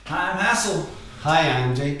Hi, I'm Hassel. Hi,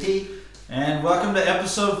 I'm JT. And welcome to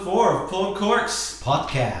episode 4 of Pulled Corks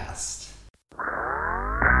Podcast.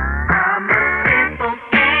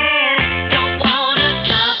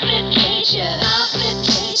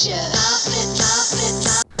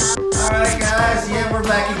 Alright guys, we're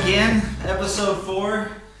back again. Episode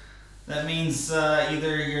 4. That means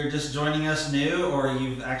either you're just joining us new or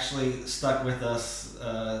you've actually stuck with us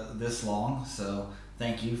this long. So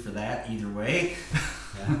thank you for that either way.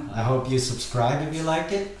 Yeah, I hope you subscribe if you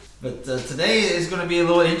like it. But today is going to be a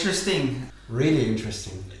little interesting. Really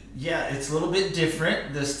interesting. Yeah, it's a little bit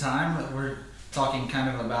different this time. We're talking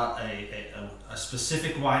kind of about a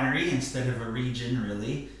specific winery instead of a region,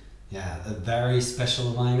 really. Yeah, a very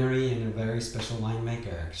special winery and a very special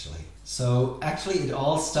winemaker, actually. So, actually, it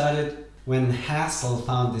all started when Hassel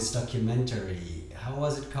found this documentary. How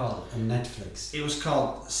was it called on Netflix? It was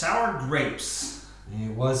called Sour Grapes.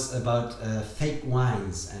 It was about fake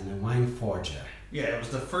wines and a wine forger. Yeah, it was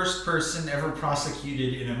the first person ever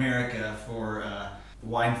prosecuted in America for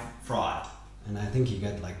wine fraud. And I think he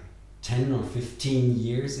got like 10 or 15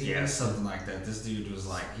 years. Yeah, something like that. This dude was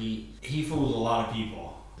like, he fooled a lot of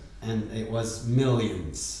people. And it was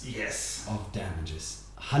millions Yes. of damages.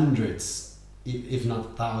 Hundreds, if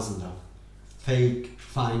not thousands of fake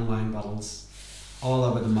fine wine bottles all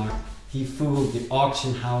over the market. He fooled the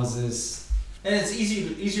auction houses. And it's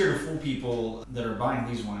easier to fool people that are buying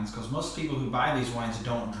these wines because most people who buy these wines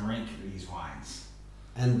don't drink these wines.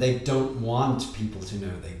 And they don't want people to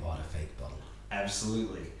know they bought a fake bottle.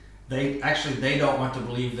 Absolutely. They don't want to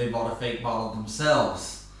believe they bought a fake bottle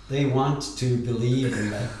themselves. They want to believe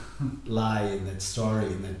in that lie, in that story,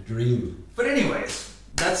 in that dream. But anyways,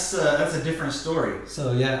 that's a different story.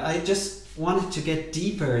 So yeah, I just wanted to get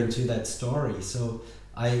deeper into that story. So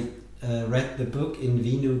I read the book In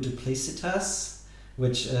Vino Duplicitas,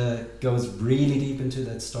 which goes really deep into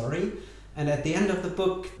that story. And at the end of the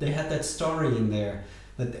book, they had that story in there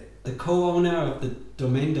that the co-owner of the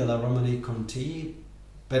Domaine de la Romanée Conti,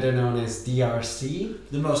 better known as DRC,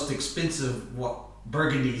 The most expensive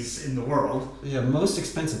Burgundies in the world. Yeah, most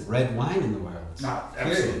expensive red wine in the world.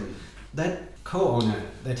 Absolutely. That co-owner,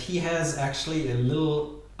 that he has actually a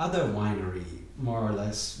little other winery, more or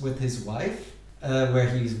less, with his wife, where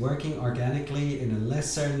he's working organically in a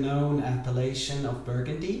lesser known appellation of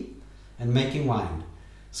Burgundy and making wine.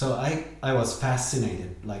 So I was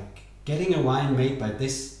fascinated, like getting a wine made by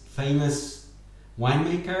this famous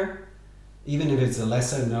winemaker, even if it's a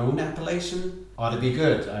lesser known appellation, ought to be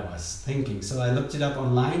good, I was thinking. So I looked it up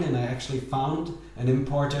online and I actually found an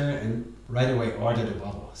importer and right away ordered a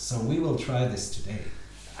bottle. So we will try this today.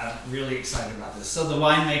 I'm really excited about this. So the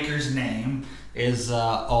winemaker's name is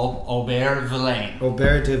Aubert Villain.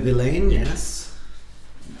 Aubert de Villain, yes.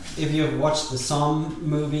 If you've watched the Somme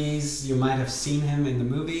movies, you might have seen him in the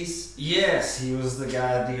movies. Yes, he was the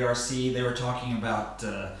guy at DRC. They were talking about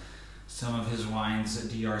some of his wines at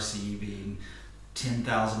DRC being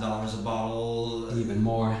 $10,000 a bottle, even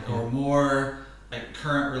more, or more. At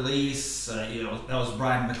current release, that was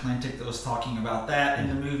Brian McClintock that was talking about that in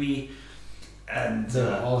the movie, and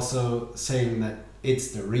they're also saying that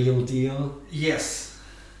it's the real deal. Yes.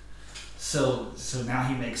 So now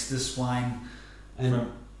he makes this wine,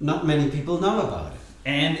 and not many people know about it.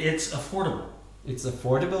 And it's affordable. It's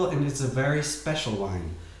affordable, and it's a very special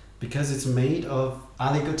wine because it's made of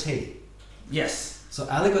aligoté. Yes. So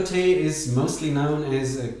aligoté is mostly known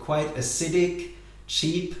as a quite acidic,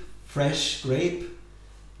 cheap, fresh grape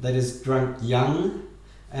that is drunk young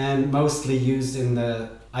and mostly used in the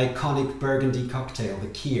iconic Burgundy cocktail, the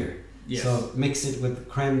Kir. Yes. So mix it with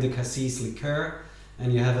crème de cassis liqueur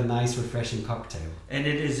and you have a nice refreshing cocktail. And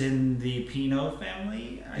it is in the Pinot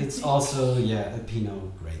family, I It's think? also, a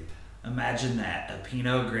Pinot grape. Imagine that, a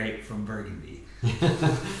Pinot grape from Burgundy.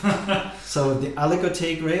 So the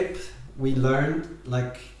aligoté grape, we learned,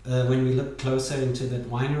 when we looked closer into that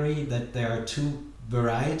winery, that there are two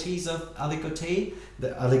varieties of aligoté.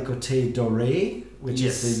 The aligoté doré, which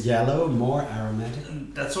is the yellow, more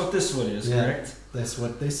aromatic. That's what this one is, correct? That's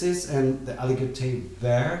what this is. And the aligoté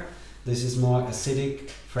vert, this is more acidic,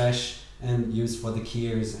 fresh, and used for the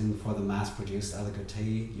Kirs and for the mass-produced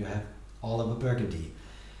aligoté. You have all over Burgundy.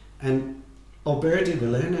 And Aubert de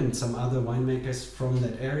Villain and some other winemakers from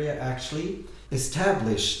that area actually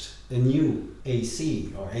established a new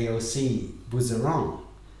AC or AOC Bouzeron.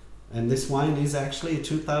 And this wine is actually a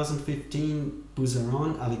 2015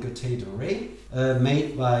 Bouzeron Aligoté Doré,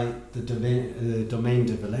 made by the Domaine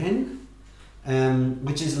de Villain,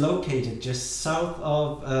 which is located just south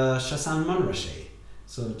of Chassagne-Montrachet.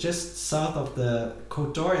 So just south of the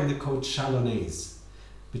Côte d'Or and the Côte Chalonnaise,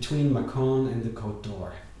 between Mâcon and the Côte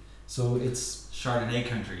d'Or. So it's Chardonnay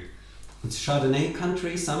country. It's Chardonnay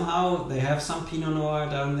country. Somehow they have some Pinot Noir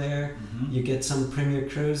down there. Mm-hmm. You get some Premier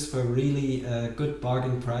Crus for really good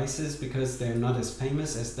bargain prices because they're not as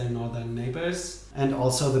famous as their northern neighbors. And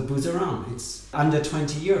also the Bouzeran. It's under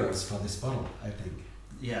 20 euros for this bottle, I think.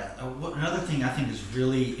 Yeah. Another thing I think is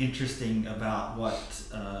really interesting about what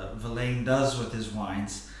Villain does with his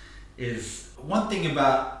wines is one thing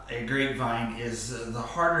about a grapevine is the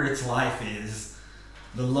harder its life is,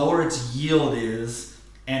 the lower its yield is,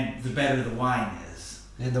 and the better the wine is.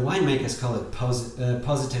 And the winemakers call it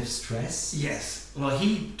positive stress. Yes. Well,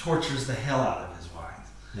 he tortures the hell out of his wines.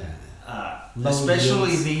 Yeah. Especially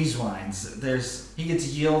yields. these wines. He gets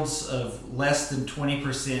yields of less than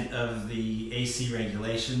 20% of the AC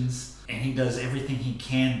regulations, and he does everything he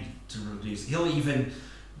can to reduce. He'll even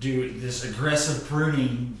do this aggressive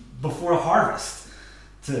pruning before harvest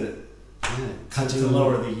to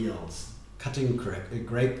lower the yields. Cutting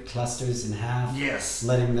grape clusters in half, Yes.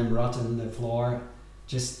 letting them rot on the floor,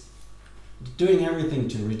 just doing everything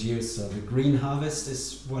to reduce. So the green harvest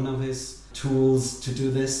is one of his tools to do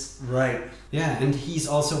this. Right. Yeah, and he's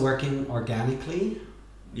also working organically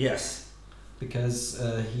Yes. because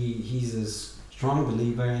he's a strong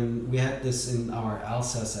believer in, we had this in our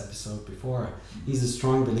Alsace episode before, he's a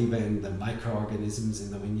strong believer in the microorganisms in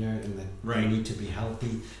the vineyard and that Right. they need to be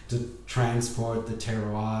healthy to transport the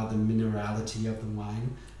terroir, the minerality of the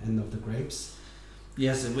wine and of the grapes.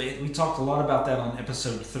 Yes, we talked a lot about that on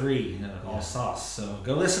episode 3 of Yeah. Alsace. So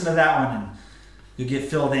go listen to that one and you'll get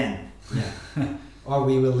filled in. Yeah. Or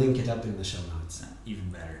we will link it up in the show notes. Even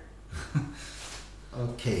better.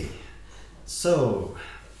 Okay. So,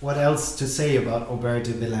 what else to say about Aubert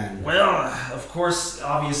de Villaine? Well, of course,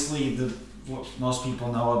 obviously, what most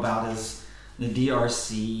people know about is the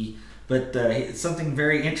DRC, but it's something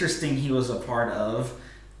very interesting he was a part of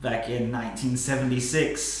back in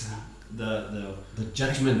 1976. The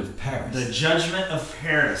Judgment of Paris. The Judgment of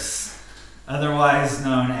Paris, otherwise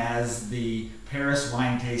known as the Paris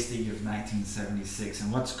Wine Tasting of 1976.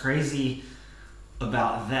 And what's crazy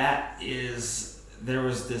about that is there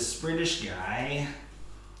was this British guy,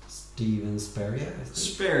 Steven Spurrier, I think.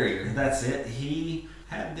 Spurrier, that's it. He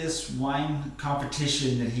had this wine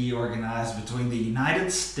competition that he organized between the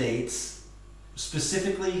United States,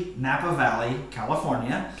 specifically Napa Valley,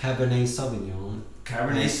 California, Cabernet Sauvignon,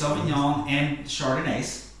 and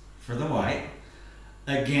Chardonnays for the white,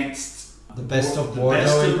 against the best of the Bordeaux,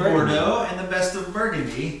 best and of Burgundy. Bordeaux and the best of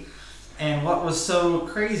Burgundy. And what was so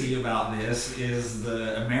crazy about this is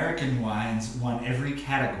the American wines won every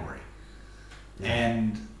category. Yeah.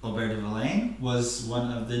 And Aubert de Villaine was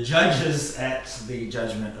one of the judges at the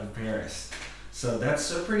Judgment of Paris. So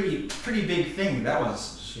that's a pretty big thing. That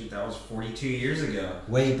was 42 years ago.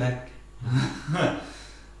 Way back.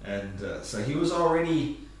 And so he was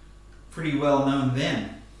already pretty well known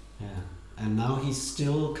then. Yeah. And now he's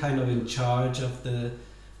still kind of in charge of the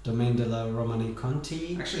Domaine de la Romanée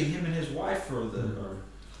Conti. Actually, him and his wife are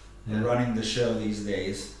Yeah. running the show these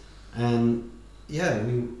days. And yeah,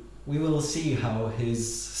 we will see how his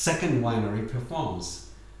second winery performs.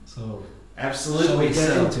 So Absolutely. shall we get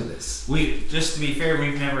So into this? we, just to be fair,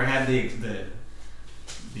 we've never had the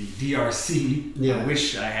DRC. Yeah. I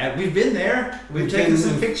wish I had. We've been there. We've We've taken been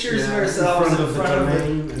some in- pictures of yeah, ourselves in front of the it.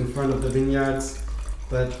 domain, in front of the vineyards,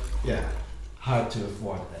 but yeah, hard to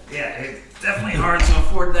afford that. Yeah, it's definitely hard to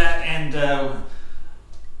afford that, and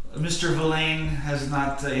Mr. Villaine has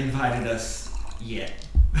not invited us yet.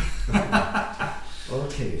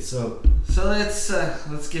 Okay, so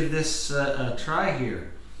let's give this a try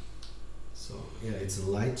here. yeah, it's a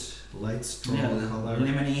light straw Yeah, color.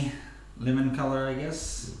 lemon color, I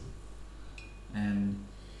guess, and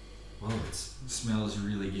Wow, it smells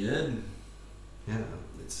really good.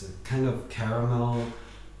 it's a kind of caramel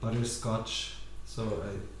butterscotch. So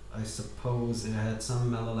I suppose it had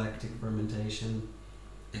some malolactic fermentation.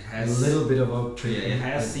 It A has little bit of oak treatment. Yeah, it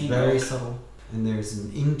has but seen very oak. subtle. And there's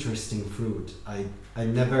an interesting fruit I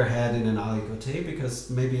never had in an aligoté because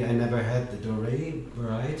maybe I never had the Doré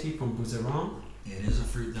variety from Bouzeran. It is a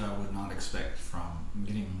fruit that I would not expect from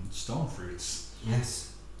getting stone fruits.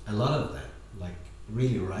 Yes, a lot of that, like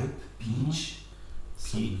really ripe peach,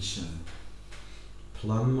 some Peach, and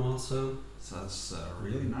plum also. so that's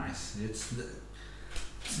really nice.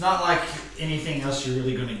 It's not like anything else you're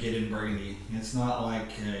really going to get in Burgundy. It's not like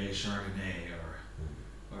a Chardonnay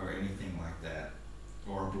or anything like that,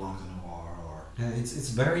 or Blanc de Noir, or It's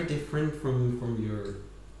very different from your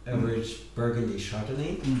average Burgundy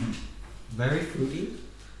Chardonnay. Very fruity,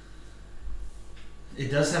 it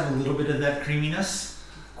does have a little bit of that creaminess.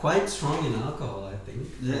 quite strong in alcohol, I think.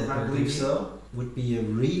 for I Burgundy. believe so. Would be a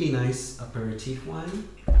really nice aperitif wine.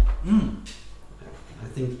 I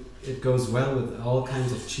think it goes well with all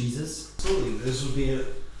kinds of cheeses. Absolutely, this would be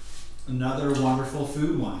another wonderful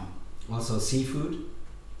food wine. Also seafood.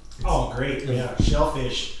 Oh, great! Yeah,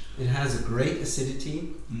 shellfish. It has a great acidity,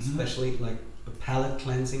 especially like a palate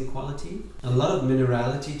cleansing quality. A lot of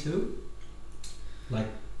minerality too, like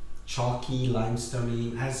chalky,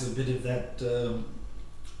 limestoney. Has a bit of that.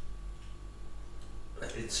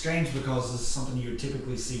 It's strange because it's something you would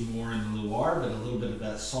typically see more in the Loire, but a little bit of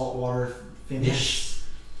that saltwater finish. Yes,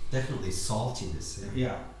 definitely saltiness.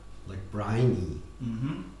 Yeah. Like briny.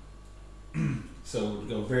 So it would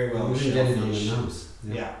go very well You with can get it on the shellfish. nose.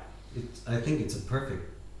 Yeah, I think it's a perfect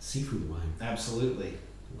seafood wine. absolutely.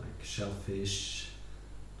 Like shellfish,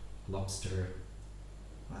 lobster.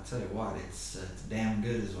 I'll tell you what, it's damn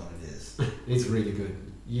good is what it is. It's really good.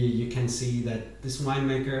 You can see that this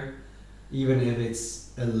winemaker, even if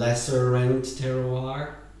it's a lesser rent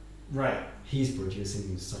terroir, Right. he's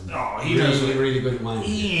producing some Oh, he knows really, what- really good wine.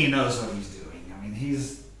 He knows what he's doing. I mean,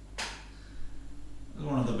 he's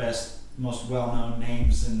one of the best, most well-known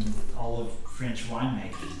names in all of French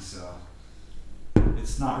winemaking. So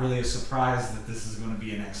it's not really a surprise that this is going to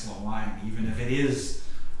be an excellent wine, even if it is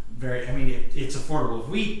very. I mean, it's affordable.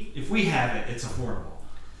 If we have it, it's affordable.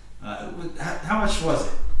 How much was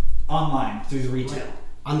it online through the retail?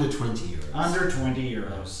 Under 20 euros. Under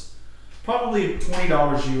 €20. Probably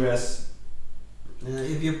 $20 US.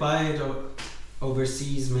 If you buy it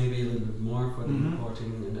overseas, maybe a little bit more for the Mhm. importing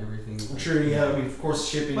and everything. I'm sure, yeah. I mean, of course,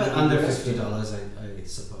 shipping. But to the under US, $50, I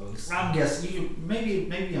suppose. I'm guessing maybe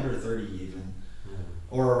under 30 even, Yeah.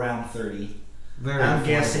 or around 30. Very I'm affordable.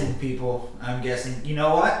 guessing, people. I'm guessing. You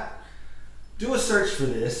know what? Do a search for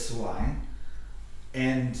this wine,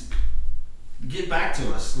 and get back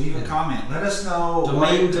to us. Leave a Yeah. comment. Let us know.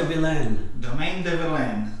 Domaine what- de Vilaine. Domaine de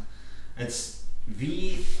Vilaine. It's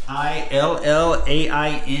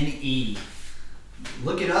VILLAINE.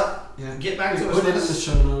 Look it up. Yeah. Get back to us. Put it in the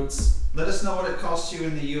show notes Let us know what it costs you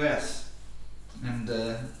in the U.S. and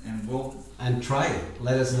we'll and try it.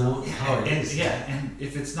 Let us know how it is. and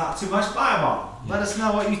if it's not too much, buy a bottle. Let us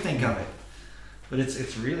know what you think of it. But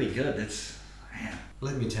it's really good. It's man.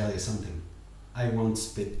 Let me tell you something. I won't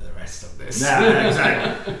spit the rest of this. Yeah,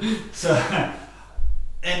 exactly. So,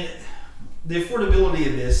 and the affordability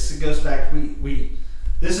of this, it goes back. We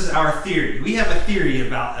this is our theory. We have a theory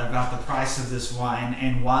about the price of this wine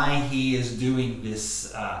and why he is doing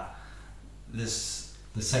this The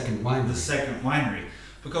second wine. the second winery.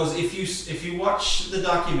 Because if you watch the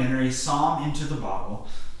documentary Psalm Into the Bottle,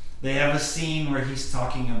 they have a scene where he's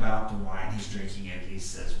talking about the wine, he's drinking it. He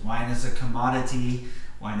says, wine is a commodity,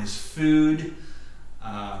 wine is food,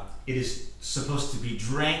 it is supposed to be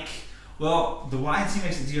drank. Well, the wines he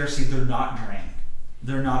makes at DRC, they're not drank.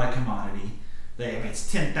 They're not a commodity.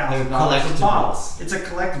 It's $10,000 They're a bottle. collectibles. It's a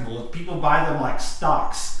collectible. People buy them like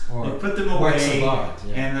stocks. Or they put them works away, of art,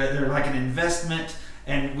 yeah. and they're like an investment.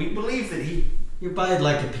 And we believe that You buy it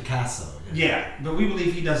like a Picasso. but we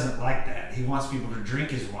believe he doesn't like that. He wants people to drink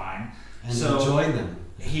his wine. And So- enjoy them.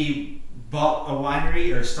 He bought a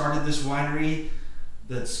winery or started this winery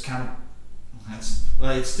that's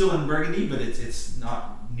it's still in Burgundy, but it's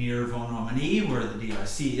not near Vaux-en-Romani where the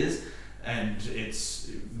DRC is, and it's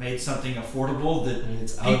made something affordable that And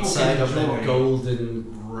it's people outside can of the enjoy.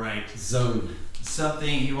 golden Right. zone.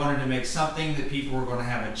 Something he wanted to make something that people were going to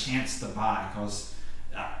have a chance to buy because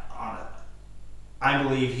I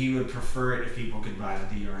believe he would prefer it if people could buy the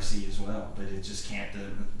DRC as well, but it just can't.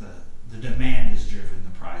 The demand has driven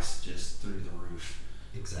the price just through the roof.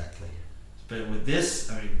 Exactly. But with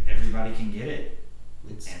this, I mean, everybody can get it.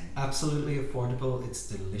 It's And- absolutely affordable. It's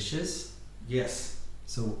delicious. Yes.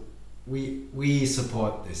 So we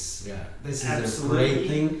support this. Yeah, this is Absolutely. a great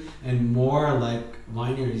thing, and more like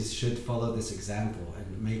wineries should follow this example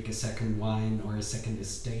and make a second wine or a second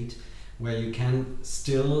estate where you can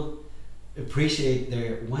still appreciate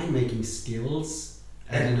their winemaking skills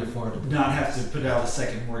at an affordable Not price. have to put out a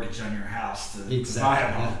second mortgage on your house to Exactly,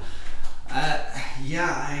 buy a home.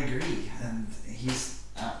 Yeah, I agree, and he's.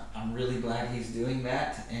 I'm really glad he's doing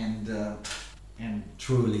that, and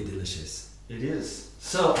Truly delicious. it is.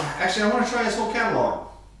 So actually, I want to try his whole catalog.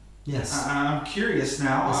 Yes. I'm curious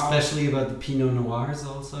now. Especially about the Pinot Noirs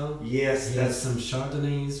also. Yes, He has that's some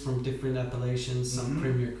Chardonnays from different appellations, some Mhm.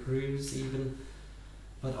 Premier Crus even.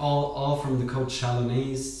 But all from the Côte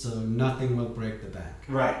Chalonnaise, so nothing will break the bank.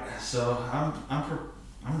 right. So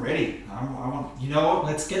I'm ready. I want. You know,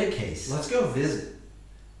 Let's get a case. let's go visit.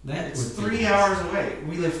 That It's would be 3 nice. hours away.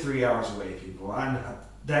 We live 3 hours away, people.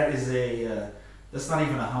 That is that's not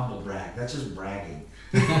even a humble brag. That's just bragging.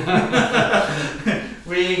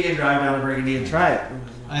 We can drive down to Burgundy and try it.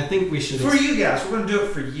 I think we should. For you guys, we're going to do it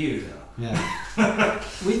for you, though. Yeah.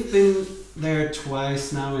 We've been there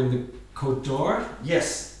twice now in the Côte d'Or,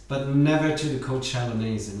 Yes. but never to the Côte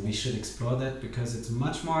Chalonnaise, and we should explore that because it's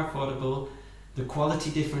much more affordable. The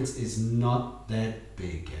quality difference is not that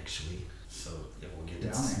big, actually. So yeah, we'll get down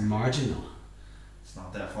It's there. marginal, It's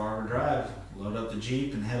not that far of a drive. Load up the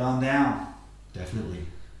Jeep and head on down. definitely.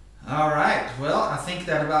 All right. Well, I think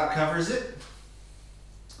that about covers it.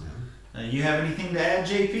 Yeah. You have anything to add,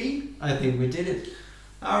 JP? I think we did it.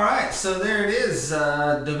 All right. So there it is.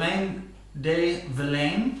 Domaine des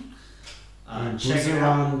Villaines. Check it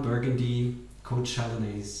out. Bouzeron, Burgundy, Côte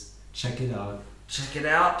Chalonnaise. Check it out. Check it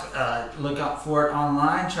out. Look out for it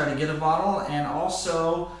online. Try to get a bottle. And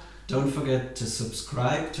also, Don't forget to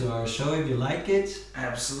subscribe to our show if you like it.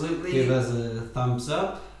 absolutely, Give us a thumbs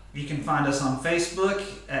up. you can find us on Facebook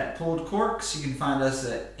at Pulled Corks. You can find us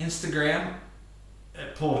at Instagram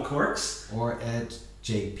at Pulled Corks. Or at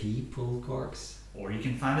JP Pulled Corks. Or you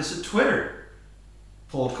can find us at Twitter,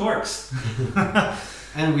 Pulled Corks.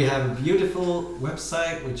 And we have a beautiful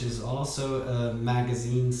website, which is also a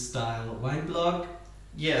magazine-style wine blog.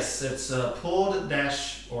 Yes, it's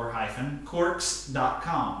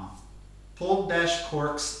pulled-corks.com.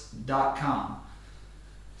 Pulled-corks.com.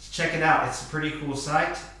 Check it out. It's a pretty cool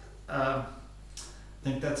site. I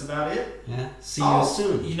think that's about it. Yeah. See you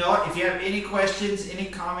soon. You know what? If you have any questions, any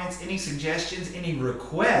comments, any suggestions, any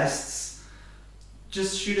requests,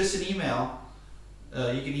 just shoot us an email.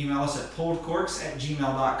 You can email us at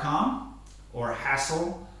pulledcorks@gmail.com or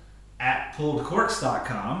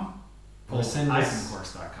hassle@pulledcorks.com. Or send us,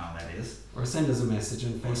 Corks.com, that is. or send us a message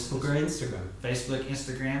on Facebook or Instagram. Facebook,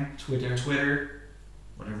 Instagram, Twitter,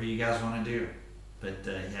 whatever you guys want to do. But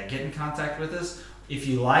yeah, get in contact with us. If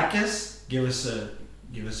you like us, give us a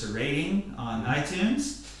rating on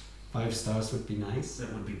iTunes. 5 stars would be nice.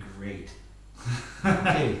 That would be great.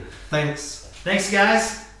 Okay, thanks. Thanks,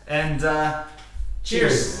 guys, and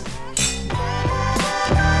cheers.